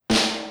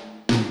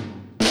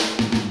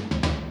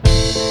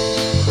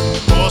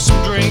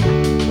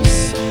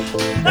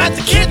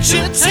the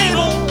kitchen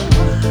table.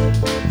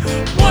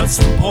 What's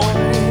the point?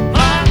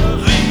 Minor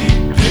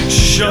league picture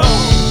show.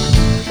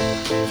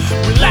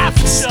 We laugh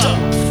at stuff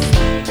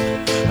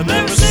and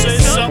then we say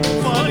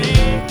something funny,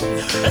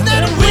 and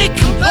then we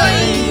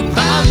complain.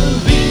 Minor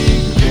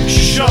league picture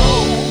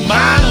show.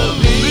 Minor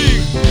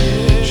league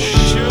picture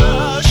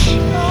show.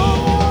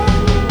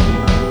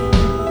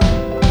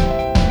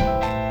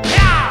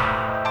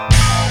 Yeah.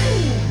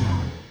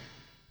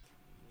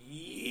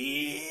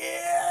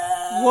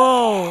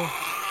 Whoa.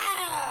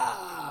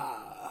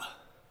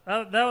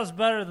 That was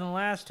better than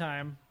last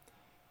time.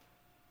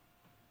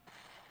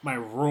 My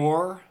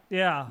roar,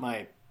 Yeah.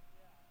 my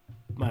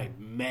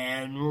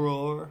man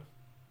roar.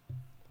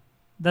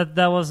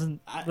 That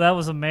wasn't that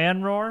was a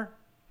man roar?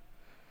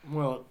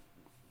 Well,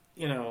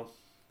 you know,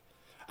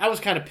 I was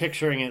kind of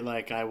picturing it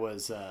like I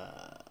was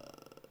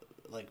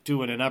like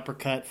doing an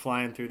uppercut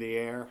flying through the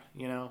air,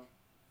 you know,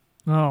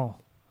 Oh.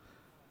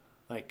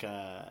 like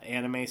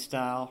anime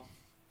style.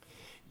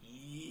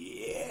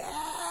 Yeah,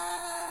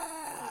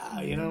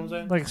 you know what I'm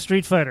saying? Like a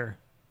Street Fighter.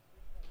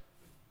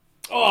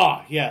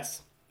 Oh,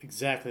 yes.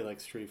 Exactly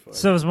like Street Fighter.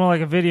 So it's more like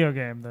a video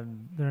game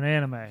than an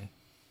anime.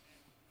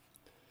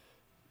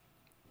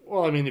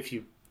 Well, I mean,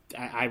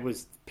 I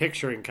was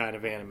picturing kind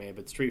of anime,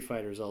 but Street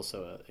Fighter is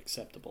also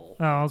acceptable.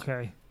 Oh,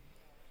 okay.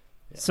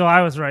 Yeah. So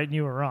I was right and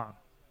you were wrong.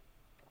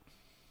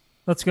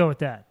 Let's go with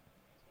that.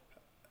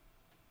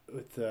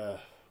 Well,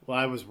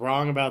 I was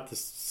wrong about the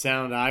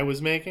sound I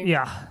was making?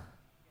 Yeah.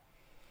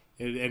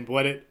 And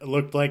what it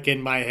looked like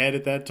in my head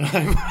at that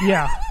time?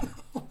 Yeah.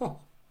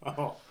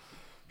 Oh,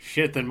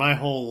 shit, then my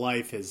whole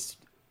life is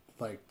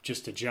like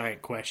just a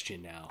giant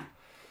question now.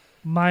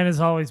 Mine has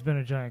always been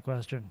a giant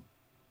question.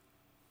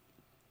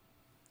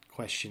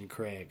 Question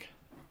Craig.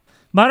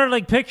 Minor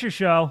League Picture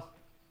Show.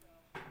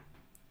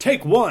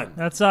 Take one.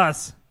 That's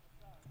us.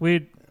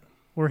 We're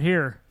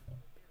here.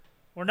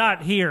 We're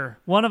not here.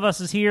 One of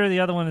us is here, the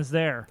other one is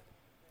there.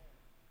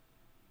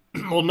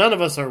 Well, none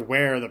of us are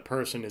where the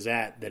person is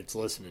at that's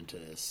listening to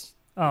this.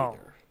 Oh.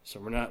 Either. So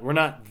we're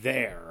not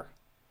there.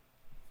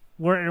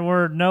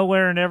 We're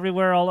nowhere and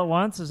everywhere all at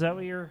once? Is that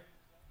what you're...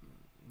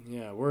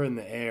 Yeah, we're in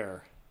the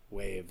air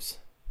waves.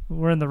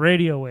 We're in the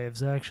radio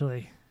waves,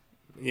 actually.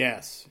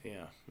 Yes,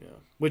 yeah.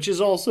 Which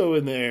is also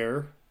in the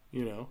air,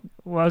 you know.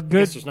 Well, good. I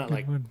guess there's not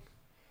like... One.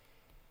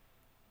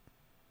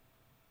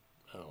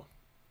 Oh.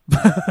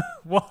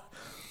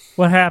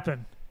 What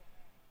happened?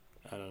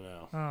 I don't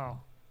know. Oh.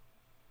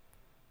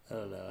 I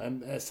don't know. I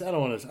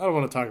don't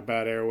want to talk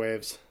about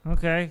airwaves.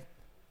 Okay.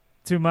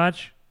 Too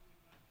much?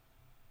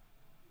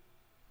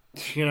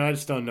 You know, I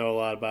just don't know a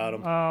lot about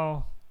them.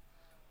 Oh.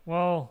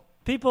 Well,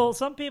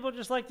 some people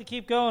just like to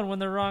keep going when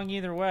they're wrong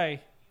either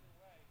way.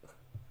 Do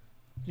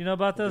you know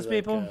about those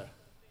people?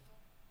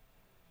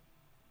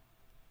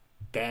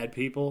 Bad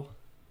people?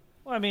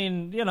 Well, I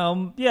mean, you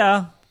know,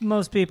 yeah,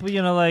 most people,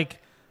 you know, like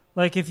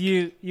if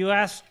you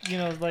ask, you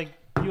know, like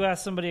you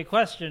ask somebody a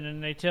question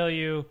and they tell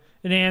you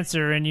an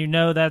answer and you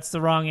know that's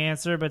the wrong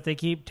answer, but they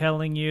keep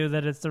telling you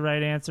that it's the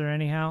right answer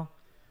anyhow.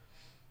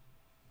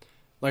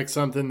 Like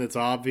something that's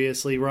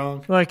obviously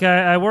wrong? Like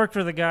I worked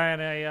with a guy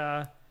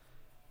and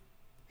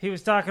he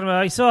was talking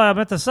about, so I'm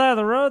at the side of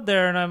the road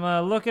there and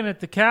I'm looking at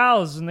the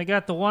cows and they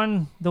got the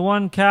one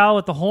cow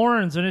with the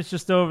horns and it's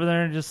just over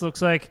there and it just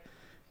looks like,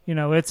 you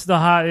know, it's the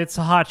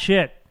hot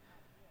shit.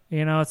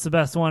 You know, it's the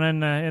best one in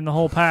the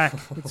whole pack.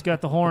 It's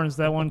got the horns,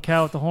 that one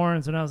cow with the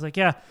horns. And I was like,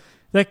 yeah,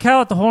 that cow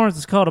with the horns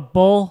is called a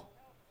bull.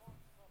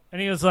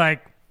 And he was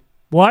like,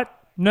 what?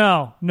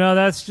 No,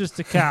 that's just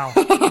a cow.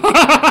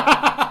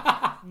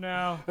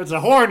 No. It's a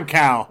horn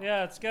cow.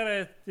 Yeah,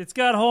 it's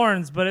got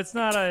horns, but that's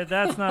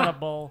not a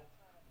bull.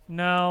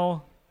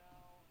 No.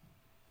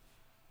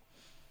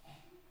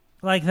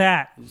 Like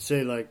that. You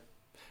say like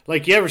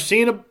you ever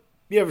seen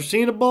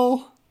a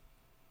bull?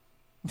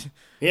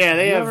 Yeah,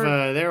 they have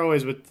they're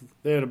always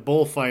they had a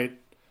bullfight.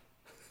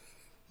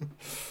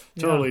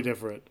 Totally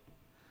different.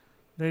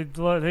 They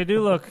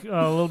do look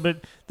a little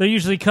bit. They're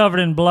usually covered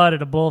in blood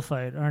at a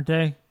bullfight, aren't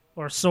they?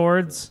 Or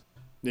swords.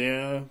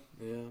 Yeah.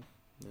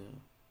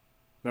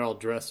 They're all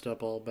dressed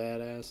up, all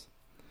badass.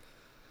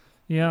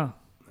 Yeah.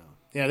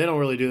 Yeah, they don't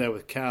really do that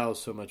with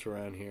cows so much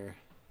around here.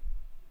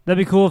 That'd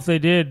be cool if they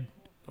did.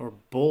 Or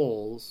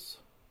bulls,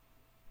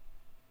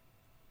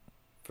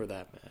 for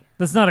that matter.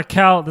 That's not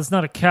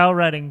a cow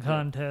riding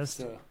contest.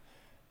 So,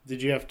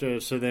 did you have to?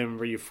 So then,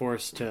 were you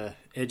forced to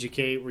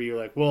educate? Were you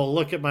like, well,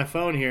 look at my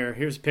phone here.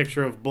 Here's a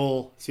picture of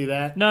bull. See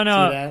that? No. See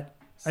that?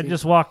 I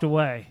just walked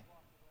away.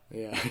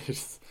 Yeah.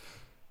 Because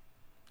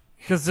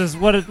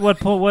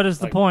what is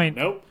the point?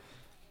 Nope.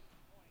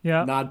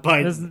 Yeah. Not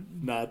biting.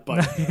 Not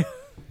biting.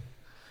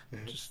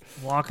 Just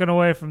walking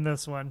away from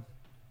this one.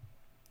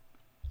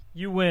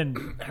 You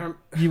win.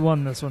 You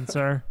won this one,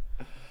 sir.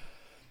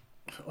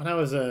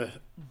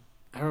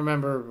 I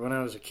remember when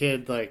I was a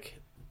kid, like,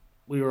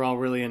 we were all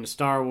really into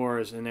Star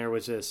Wars, and there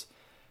was this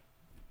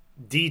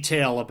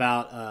detail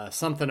about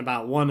something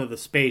about one of the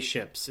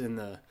spaceships in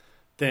the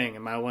thing,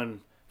 and my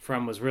one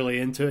friend was really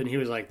into it, and he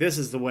was like, this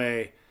is the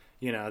way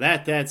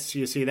that's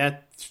you see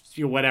that's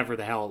whatever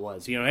the hell it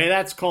was. Hey,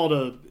 that's called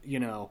a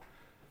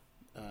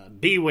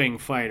B-wing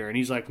fighter, and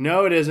he's like,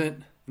 no, it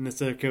isn't. And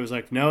the other kid was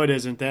like, no, it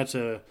isn't. That's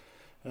a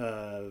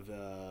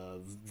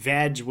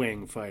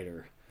vag-wing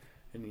fighter.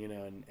 And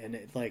and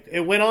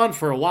it went on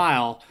for a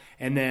while,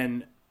 and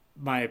then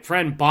my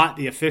friend bought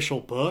the official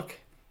book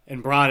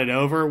and brought it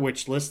over,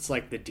 which lists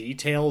like the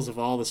details of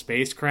all the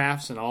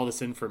spacecrafts and all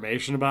this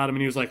information about them.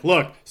 And he was like,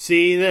 look,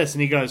 see this?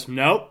 And he goes,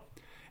 nope.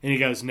 And he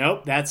goes,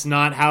 nope, that's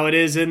not how it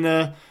is in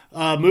the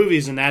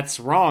movies, and that's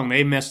wrong.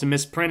 They must have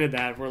misprinted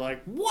that. We're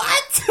like,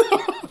 what?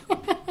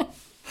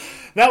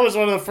 That was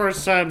one of the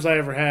first times I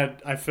ever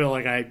had, I feel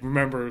like I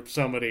remember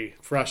somebody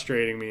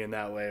frustrating me in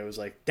that way. It was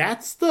like,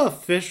 that's the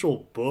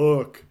official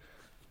book.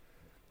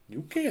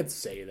 You can't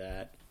say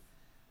that.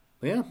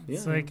 Yeah.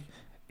 It's like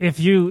if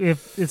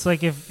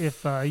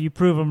you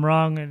prove them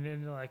wrong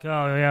and you're like,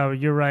 oh yeah,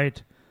 you're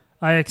right,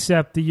 I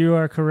accept that you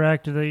are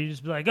correct, and then you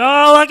just be like,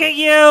 oh, look at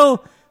you,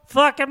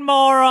 fucking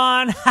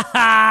moron.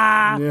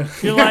 Yeah.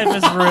 Your life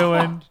is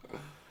ruined.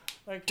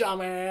 Like,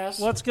 dumbass.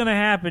 What's gonna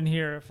happen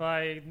here if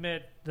I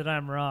admit that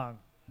I'm wrong?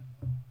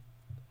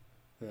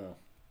 Yeah.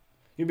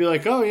 You'd be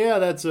like, oh yeah,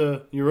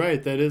 you're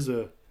right, that is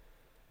a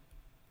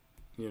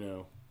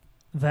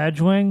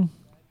Vag-wing?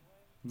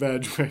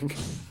 Vag-wing.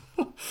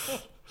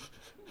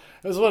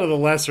 It was one of the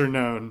lesser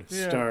known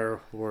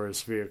Star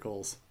Wars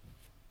vehicles.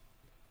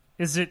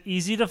 Is it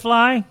easy to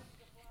fly?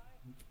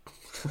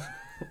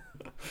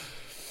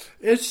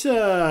 It's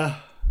kind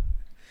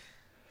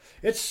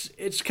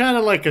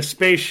of like a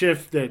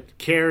spaceship that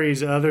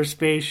carries other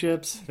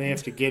spaceships. They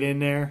have to get in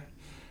there.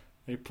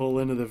 They pull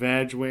into the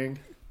Vag-wing.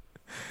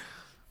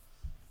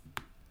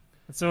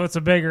 So it's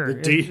a bigger.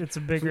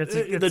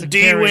 The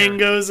D-wing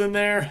goes in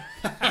there.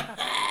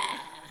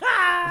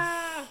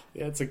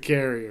 Yeah, it's a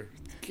carrier.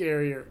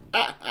 Yeah.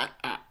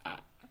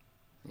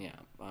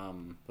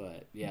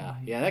 But yeah,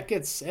 that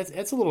gets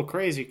it's a little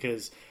crazy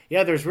because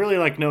there's really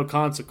like no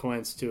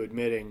consequence to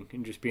admitting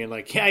and just being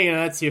like,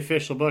 that's the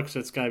official book, so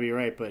it's got to be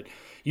right. But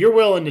you're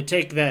willing to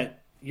take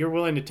that. You're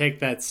willing to take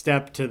that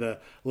step to the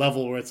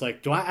level where it's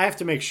like, I have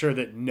to make sure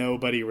that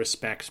nobody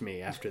respects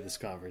me after this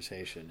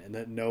conversation and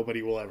that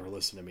nobody will ever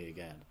listen to me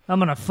again. I'm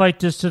going to fight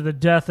this to the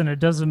death, and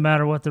it doesn't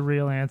matter what the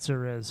real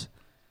answer is.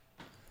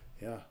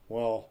 Yeah,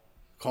 well,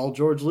 call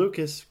George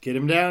Lucas. Get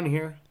him down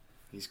here.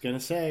 He's going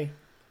to say,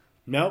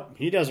 nope,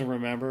 he doesn't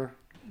remember.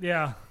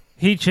 Yeah,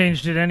 he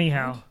changed it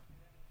anyhow.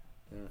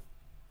 Yeah.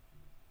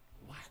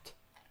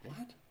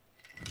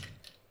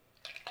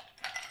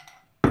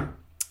 What?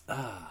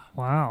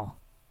 Wow.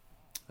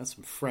 That's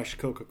some fresh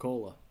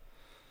Coca-Cola.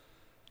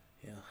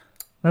 Yeah.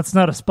 That's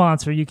not a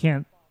sponsor. You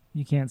can't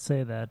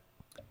say that.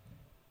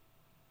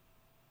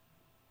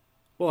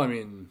 Well, I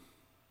mean,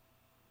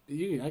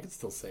 I can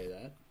still say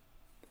that.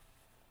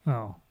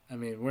 Oh. I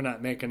mean, we're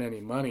not making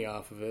any money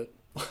off of it.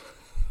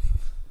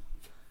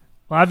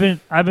 Well,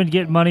 I've been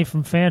getting money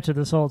from Fanta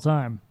this whole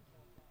time.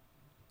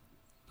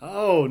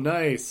 Oh,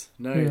 nice.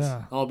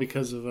 Yeah. All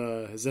because of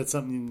is that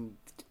something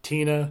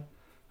Tina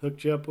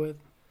hooked you up with?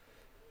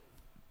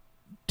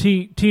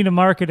 Tina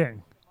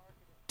Marketing.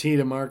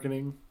 Tina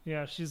Marketing.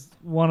 Yeah, she's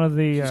one of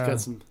the She's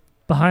got some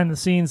behind the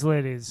scenes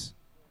ladies.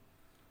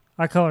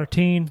 I call her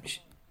Teen.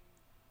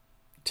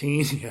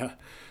 Teen, yeah.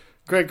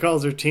 Greg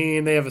calls her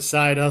Teen. They have a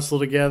side hustle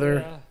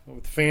together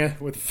with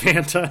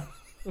Fanta.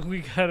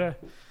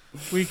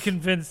 We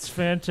convinced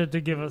Fanta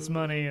to give us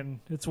money, and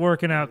it's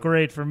working out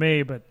great for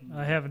me, but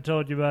I haven't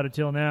told you about it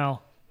till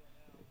now.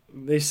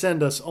 They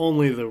send us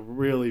only the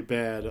really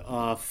bad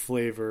off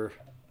flavor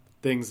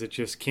things that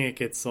just can't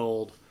get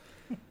sold.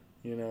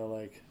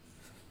 Like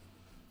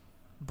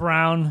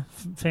brown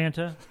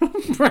Fanta.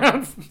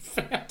 Brown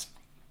Fanta.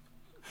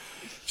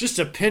 Just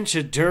a pinch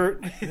of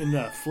dirt in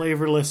the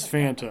flavorless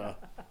Fanta.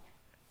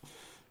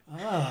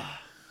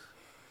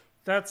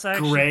 That's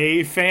actually gray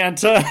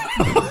Fanta.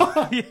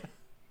 Yeah.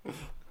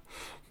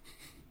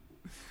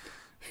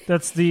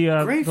 That's the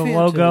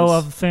logo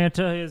of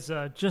Fanta is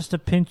just a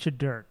pinch of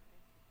dirt.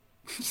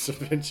 Just a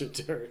pinch of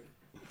dirt.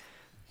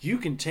 You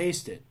can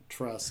taste it.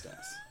 Trust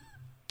us.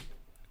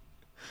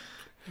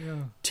 Yeah.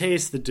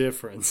 Taste the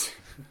difference.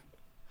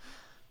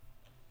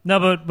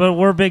 No, but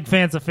we're big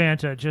fans of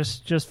Fanta.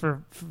 Just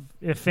for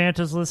if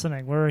Fanta's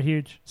listening, we're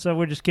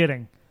just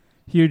kidding.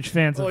 Huge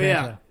fans of Fanta.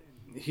 Yeah.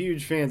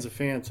 Huge fans of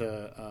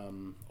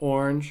Fanta.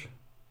 Orange.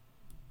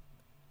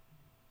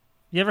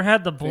 You ever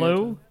had the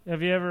blue? Fanta.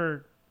 Have you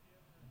ever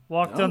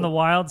walked on the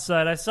wild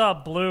side? I saw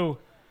blue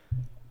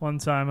one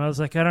time. I was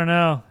like, I don't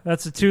know.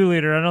 That's a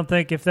 2-liter. I don't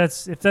think if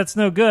that's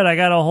no good, I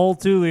got a whole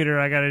 2-liter.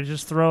 I got to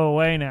just throw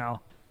away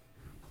now.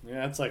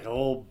 Yeah, it's like a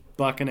whole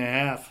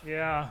 $1.50.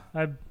 Yeah,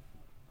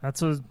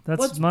 that's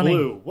What's money.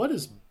 Blue? What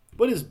is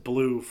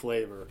blue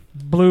flavor?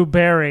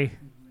 Blueberry.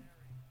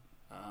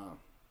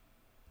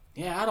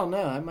 Yeah, I don't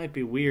know. That might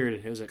be weird.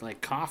 It was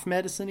like cough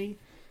medicine-y.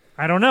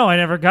 I don't know. I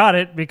never got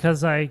it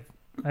because I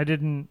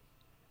didn't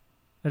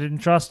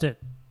trust it.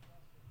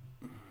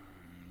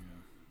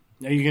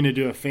 Are you going to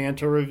do a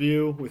Fanta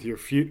review with your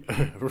fruit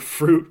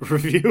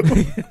review?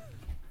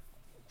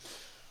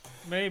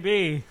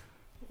 Maybe.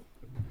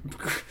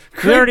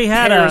 We already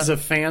had pairs of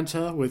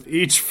Fanta with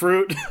each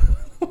fruit.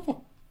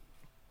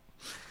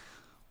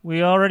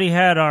 We already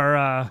had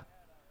our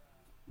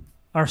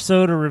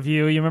soda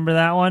review. You remember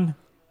that one?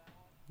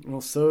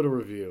 Well, soda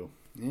review.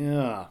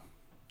 Yeah.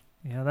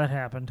 Yeah, that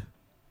happened.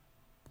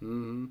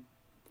 Mm-hmm.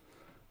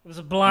 It was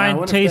a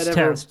blind taste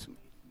test.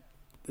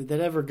 Did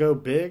that ever go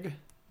big?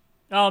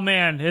 Oh,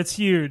 man, it's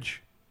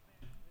huge.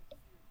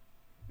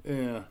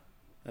 Yeah.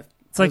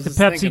 It's like the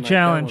Pepsi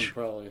challenge.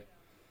 Probably.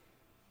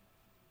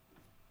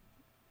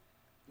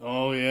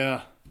 Oh,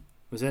 yeah.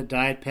 Was that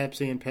Diet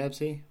Pepsi and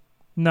Pepsi?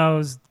 No, it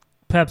was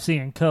Pepsi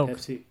and Coke.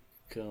 Pepsi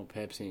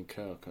and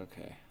Coke.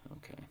 Okay.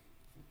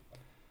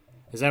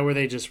 Is that where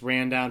they just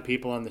ran down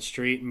people on the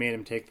street and made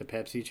them take the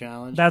Pepsi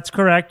challenge? That's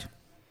correct.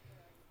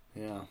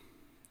 Yeah.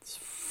 It's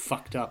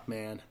fucked up,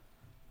 man.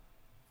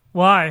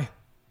 Why?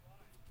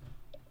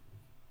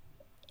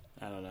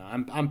 I don't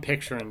know. I'm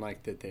picturing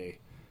like that they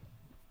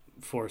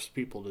forced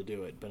people to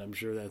do it, but I'm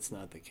sure that's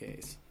not the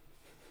case.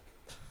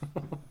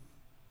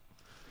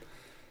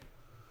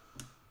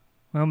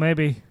 Well,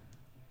 maybe.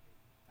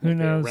 Who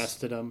knows? They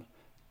arrested them,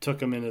 took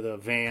them into the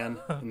van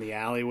in the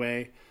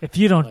alleyway. If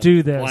you don't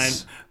do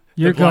this,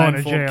 you're going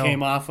to jail.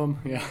 Came off them.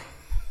 Yeah.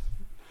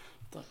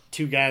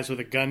 Two guys with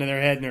a gun to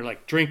their head, and they're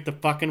like, drink the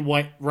fucking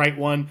right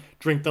one,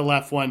 drink the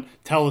left one,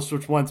 tell us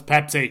which one's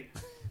Pepsi.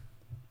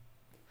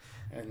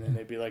 And then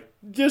they'd be like,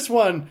 this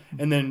one.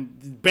 And then,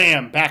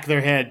 bam, back of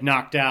their head,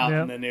 knocked out.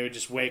 Yep. And then they would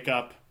just wake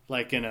up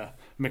like in a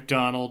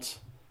McDonald's.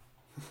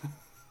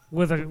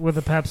 With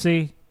a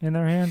Pepsi in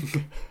their hand?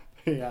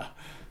 Yeah.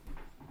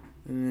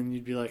 And then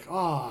you'd be like,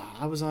 oh,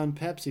 I was on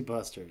Pepsi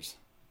Busters.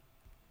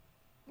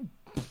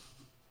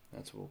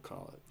 That's what we'll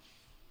call it.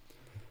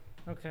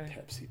 Okay.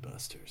 Pepsi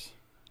Busters.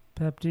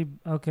 Pepsi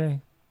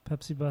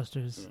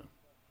Busters. Yeah.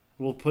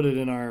 We'll put it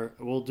in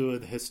we'll do a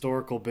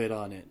historical bit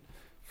on it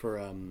for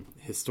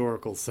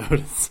historical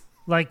sodas.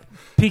 Like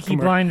Peaky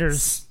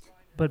Blinders,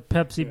 but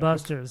Pepsi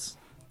Busters.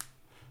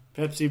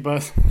 Pepsi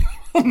Busters.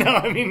 No,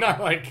 I mean,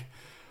 not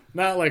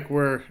like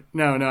we're,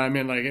 no, I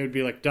mean, like, it would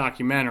be like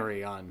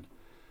documentary on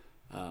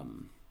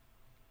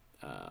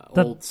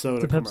old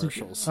soda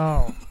commercials.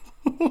 Oh.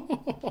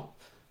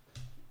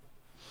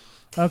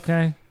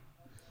 Okay.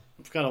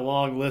 I've got a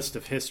long list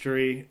of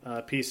history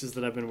pieces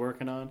that I've been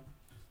working on.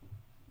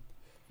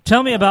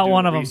 Tell me about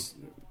one of them.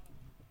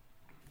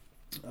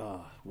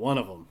 One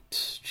of them.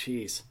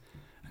 Jeez.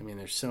 I mean,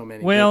 there's so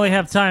many. We only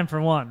have time for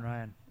one,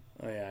 Ryan.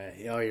 Oh, yeah.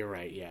 Oh, you're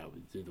right. Yeah,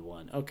 we'll do the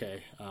one.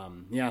 Okay.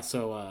 Yeah,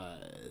 so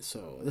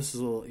this is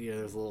a little,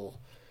 there's a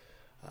little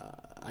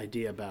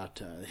idea about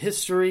the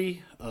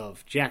history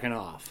of jacking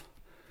off.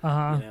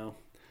 Uh-huh. You know?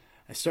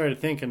 I started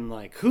thinking,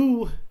 like,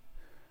 who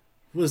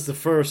was the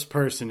first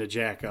person to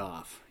jack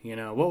off? You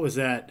know, what was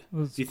that?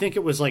 Do you think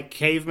it was, like,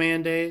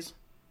 caveman days?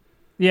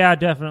 Yeah,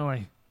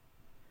 definitely.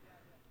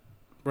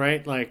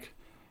 Right? Like,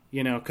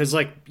 you know, because,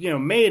 like, you know,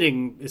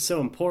 mating is so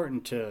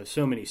important to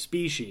so many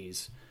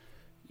species.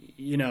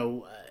 You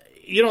know,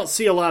 you don't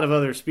see a lot of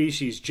other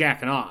species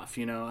jacking off,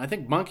 you know. I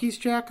think monkeys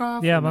jack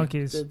off. Yeah,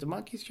 monkeys. The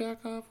monkeys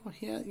jack off? Well,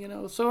 yeah, you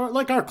know. So,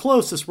 like, our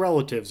closest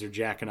relatives are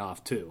jacking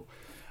off, too.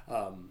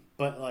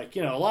 But, like,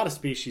 you know, a lot of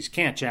species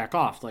can't jack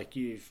off. Like,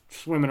 you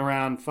swimming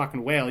around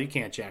fucking whale, you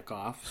can't jack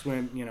off.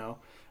 Swim, you know,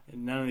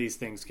 none of these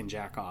things can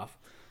jack off.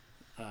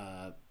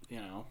 You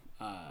know,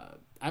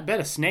 I bet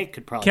a snake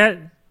could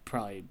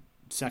probably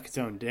suck its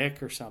own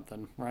dick or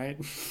something, right?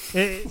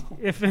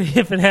 If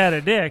it had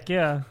a dick,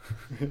 yeah.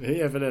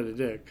 Yeah, if it had a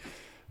dick.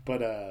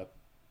 But,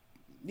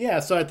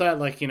 yeah, so I thought,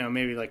 like, you know,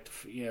 maybe, like,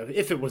 you know,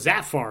 if it was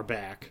that far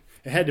back,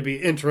 it had to be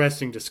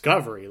interesting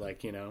discovery,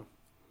 like, you know.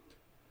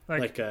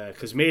 Like,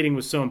 because mating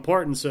was so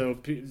important, so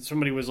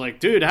somebody was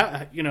like, dude,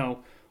 you know,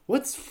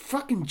 what's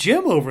fucking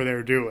Jim over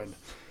there doing?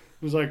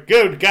 He was like,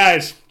 good,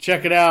 guys,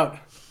 check it out.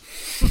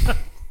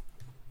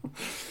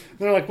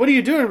 They're like, what are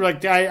you doing? We're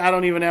like, I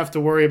don't even have to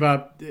worry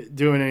about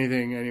doing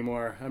anything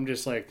anymore. I'm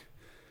just like,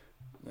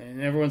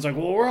 and everyone's like,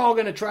 well, we're all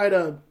going to try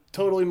to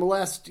totally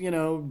molest, you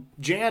know,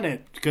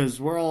 Janet, because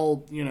we're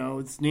all, you know,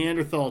 it's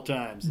Neanderthal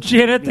times.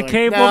 Janet, the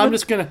cave woman? I'm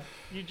just going to.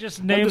 You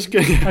just named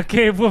a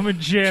cave woman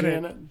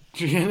Janet.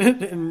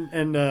 Janet,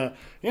 and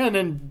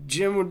then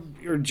Jim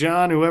or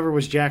John, whoever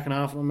was jacking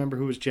off, I don't remember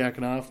who was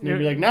jacking off, and they'd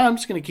be like, no, I'm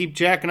just going to keep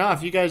jacking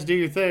off. You guys do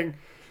your thing. And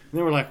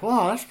they were like,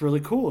 wow, that's really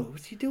cool.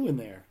 What's he doing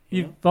there?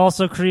 You've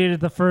also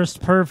created the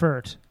first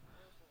pervert.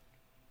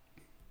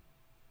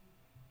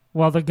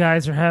 While the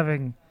guys are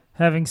having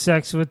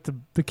sex with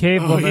the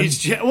cave woman. He's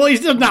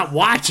still not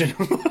watching.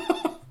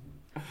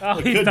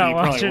 Oh, he's not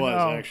watching. He probably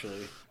was,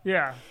 actually.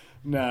 Yeah.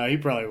 No, he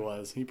probably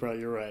was.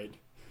 You're right.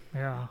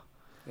 Yeah.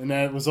 And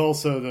that was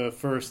also the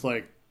first,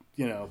 like,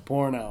 you know,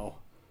 porno.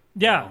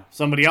 Yeah. You know,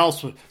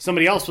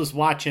 somebody else was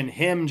watching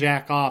him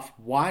jack off,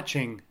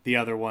 watching the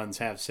other ones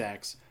have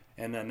sex,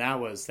 and then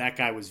that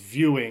guy was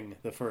viewing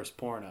the first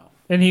porno.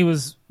 And he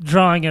was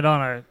drawing it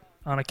on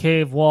a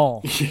cave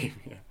wall. Yeah.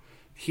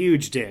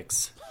 Huge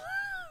dicks.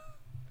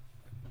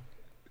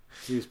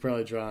 He was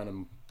probably drawing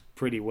them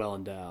pretty well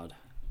endowed.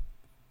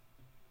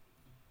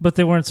 But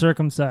they weren't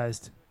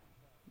circumcised.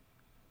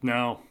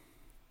 No.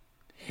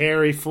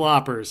 Hairy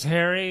Floppers.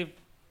 Harry.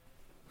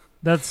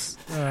 That's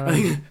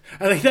I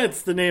think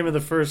that's the name of the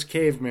first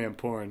caveman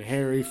porn.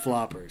 Hairy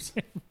Floppers.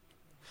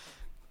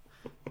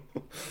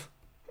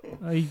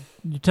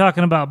 you're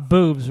talking about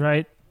boobs,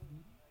 right?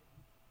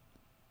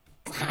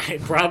 I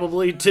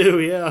probably do,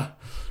 yeah.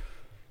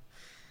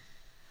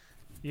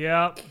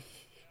 Yeah.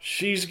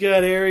 She's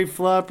got hairy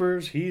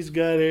floppers, he's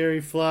got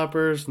hairy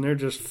floppers, and they're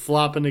just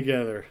flopping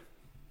together.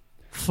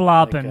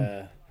 Flopping.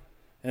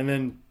 And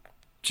then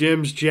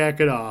Jim's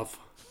jacking off.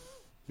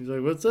 He's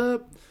like, what's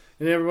up?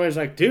 And everybody's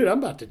like, dude, I'm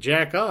about to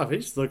jack off. He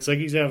just looks like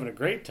he's having a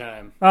great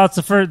time. Oh, it's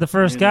the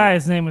first guy.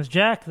 His name was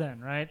Jack then,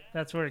 right?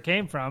 That's where it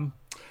came from.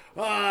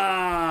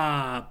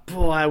 Ah,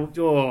 boy,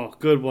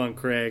 good one,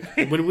 Craig.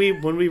 When we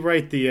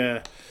write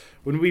the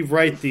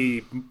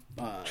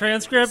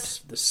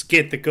transcript, the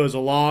skit that goes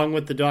along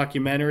with the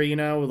documentary,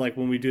 like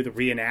when we do the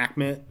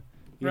reenactment,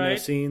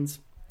 scenes,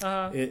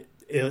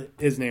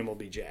 his name will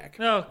be Jack.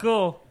 Oh,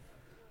 cool.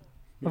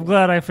 I'm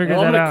glad I figured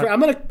that out.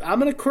 I'm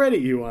gonna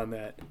credit you on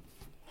that.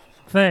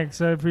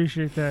 Thanks, I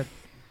appreciate that.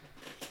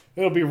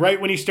 It'll be right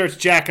when he starts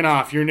jacking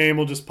off. Your name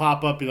will just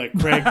pop up. Be like,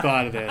 Craig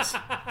thought of this.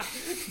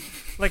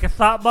 Like a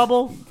thought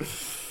bubble?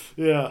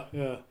 Yeah.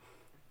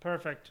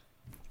 Perfect.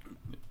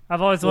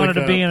 I've always wanted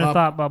to be in a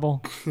thought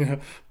bubble.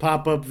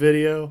 Pop-up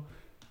video.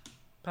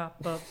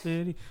 Pop-up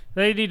video.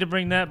 They need to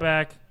bring that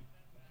back.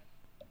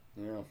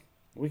 Yeah.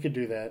 We could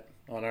do that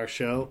on our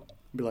show.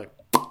 Be like,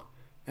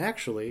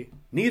 actually,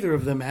 neither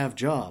of them have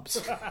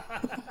jobs.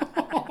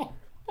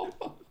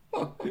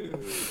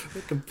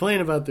 They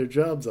complain about their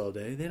jobs all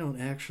day. They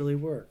don't actually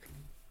work.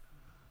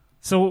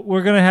 So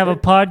we're going to have a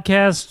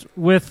podcast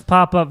with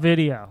pop-up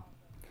video.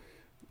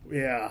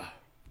 Yeah.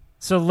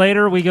 So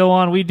later we go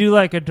on, we do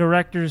like a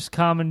director's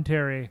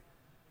commentary.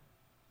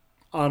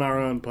 On our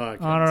own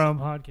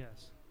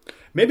podcast.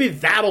 Maybe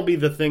that'll be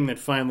the thing that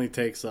finally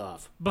takes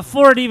off.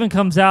 Before it even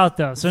comes out,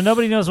 though. So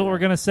nobody knows what we're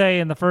going to say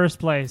in the first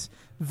place.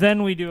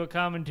 Then we do a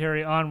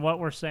commentary on what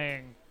we're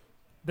saying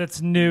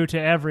that's new to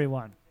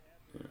everyone.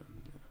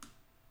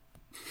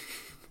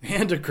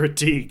 And a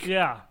critique.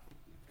 Yeah.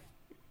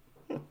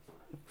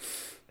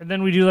 And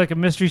then we do like a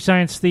Mystery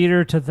Science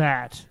Theater to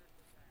that.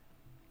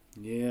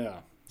 Yeah.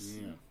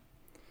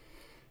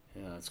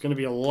 It's going to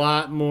be a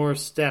lot more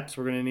steps.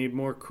 We're going to need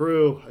more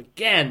crew.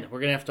 Again, we're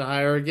going to have to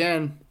hire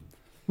again.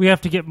 We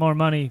have to get more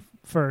money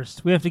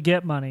first. We have to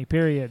get money,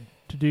 period,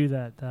 to do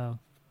that, though.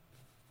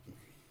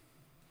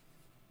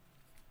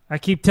 I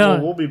keep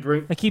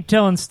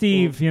telling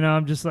Steve,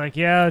 I'm just like,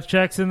 yeah,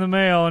 check's in the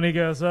mail. And he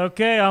goes,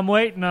 okay, I'm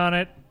waiting on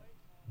it.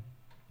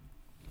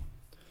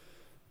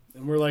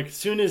 And we're like, as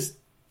soon as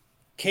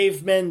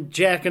cavemen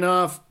jacking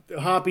off,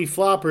 Hoppy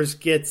Floppers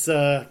gets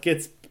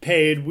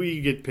paid,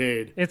 we get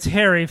paid. It's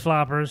hairy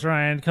floppers,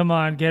 Ryan. Come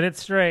on, get it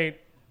straight.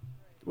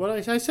 What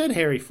I said,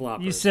 hairy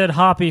floppers. You said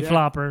hoppy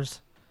floppers.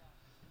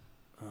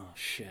 Oh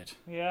shit.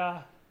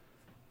 Yeah.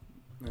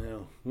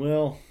 Oh,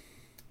 well,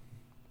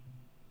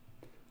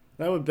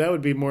 that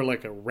would be more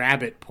like a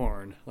rabbit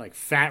porn, like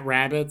fat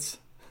rabbits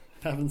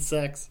having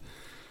sex.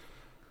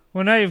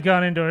 Well, now you've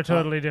gone into a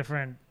totally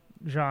different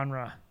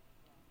genre.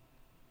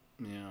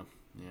 Yeah.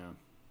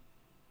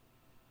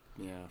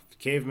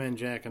 Cavemen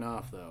jacking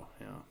off, though.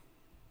 Yeah.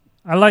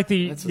 I like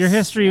your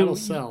history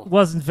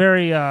wasn't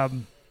very.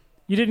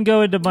 You didn't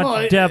go into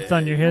much depth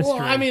on your history.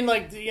 Well, I mean,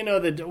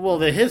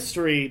 the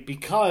history,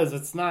 because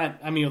it's not.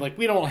 I mean,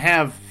 we don't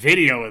have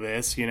video of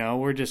this.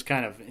 We're just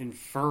kind of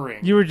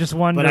inferring. You were just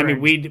wondering. But I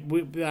mean, we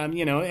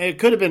it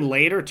could have been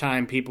later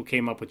time people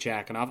came up with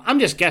jacking off. I'm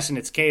just guessing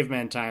it's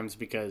caveman times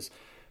because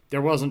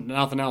there wasn't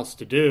nothing else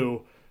to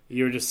do.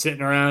 You were just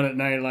sitting around at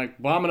night like,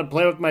 well, I'm going to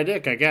play with my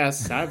dick, I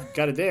guess. I've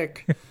got a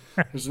dick.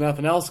 There's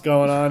nothing else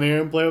going on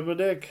here and play with my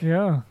dick.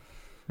 Yeah.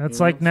 That's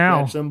like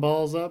now. Scratch some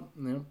balls up.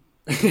 Yeah.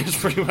 It's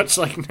pretty much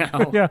like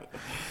now. Yeah.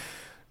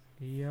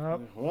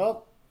 Yep.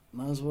 Well,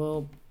 might as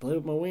well play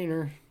with my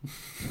wiener.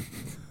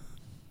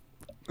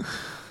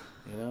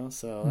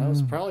 So that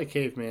was probably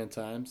caveman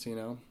times,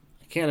 I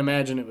can't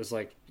imagine it was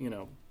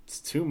it's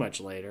too much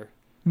later.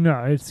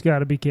 No, it's got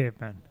to be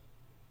caveman.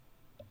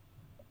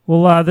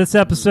 Well, this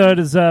episode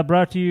is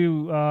brought to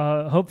you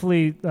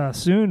hopefully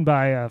soon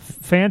by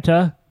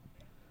Fanta.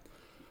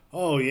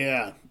 Oh,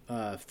 yeah.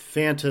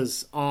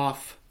 Fanta's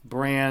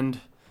off-brand,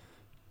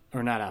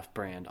 or not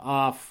off-brand,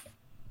 off-popular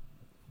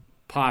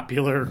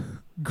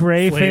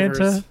gray flavors.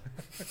 Fanta?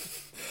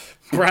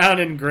 Brown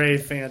and gray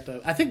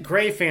Fanta. I think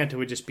gray Fanta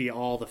would just be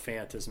all the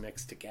Fantas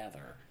mixed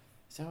together.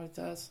 Is that what it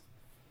does?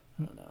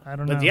 I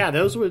don't know. But yeah,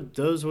 those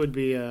would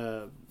be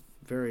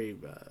very...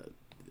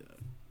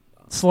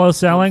 slow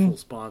selling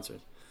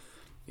sponsors.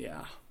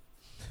 Yeah,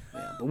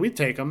 but we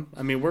take them.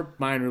 I mean, we're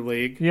minor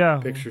league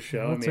picture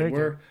show.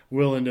 We're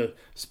willing to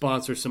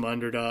sponsor some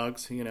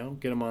underdogs. Get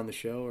them on the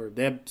show, or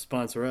they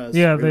sponsor us.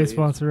 Yeah, really. They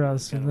sponsor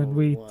us, and then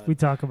we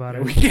talk about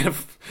it. We can't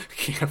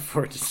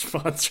afford to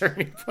sponsor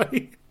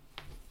anybody.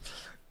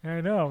 I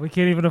know, we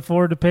can't even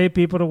afford to pay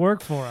people to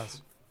work for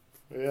us.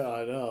 Yeah,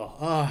 I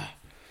know.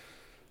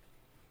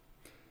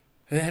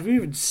 Have you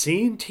even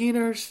seen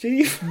Tina or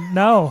Steve?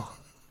 No.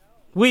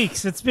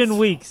 Weeks. It's been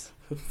weeks.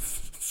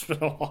 It's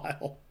been a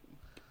while.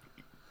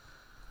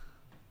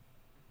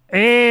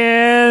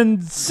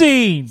 And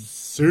scene.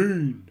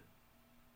 Soon.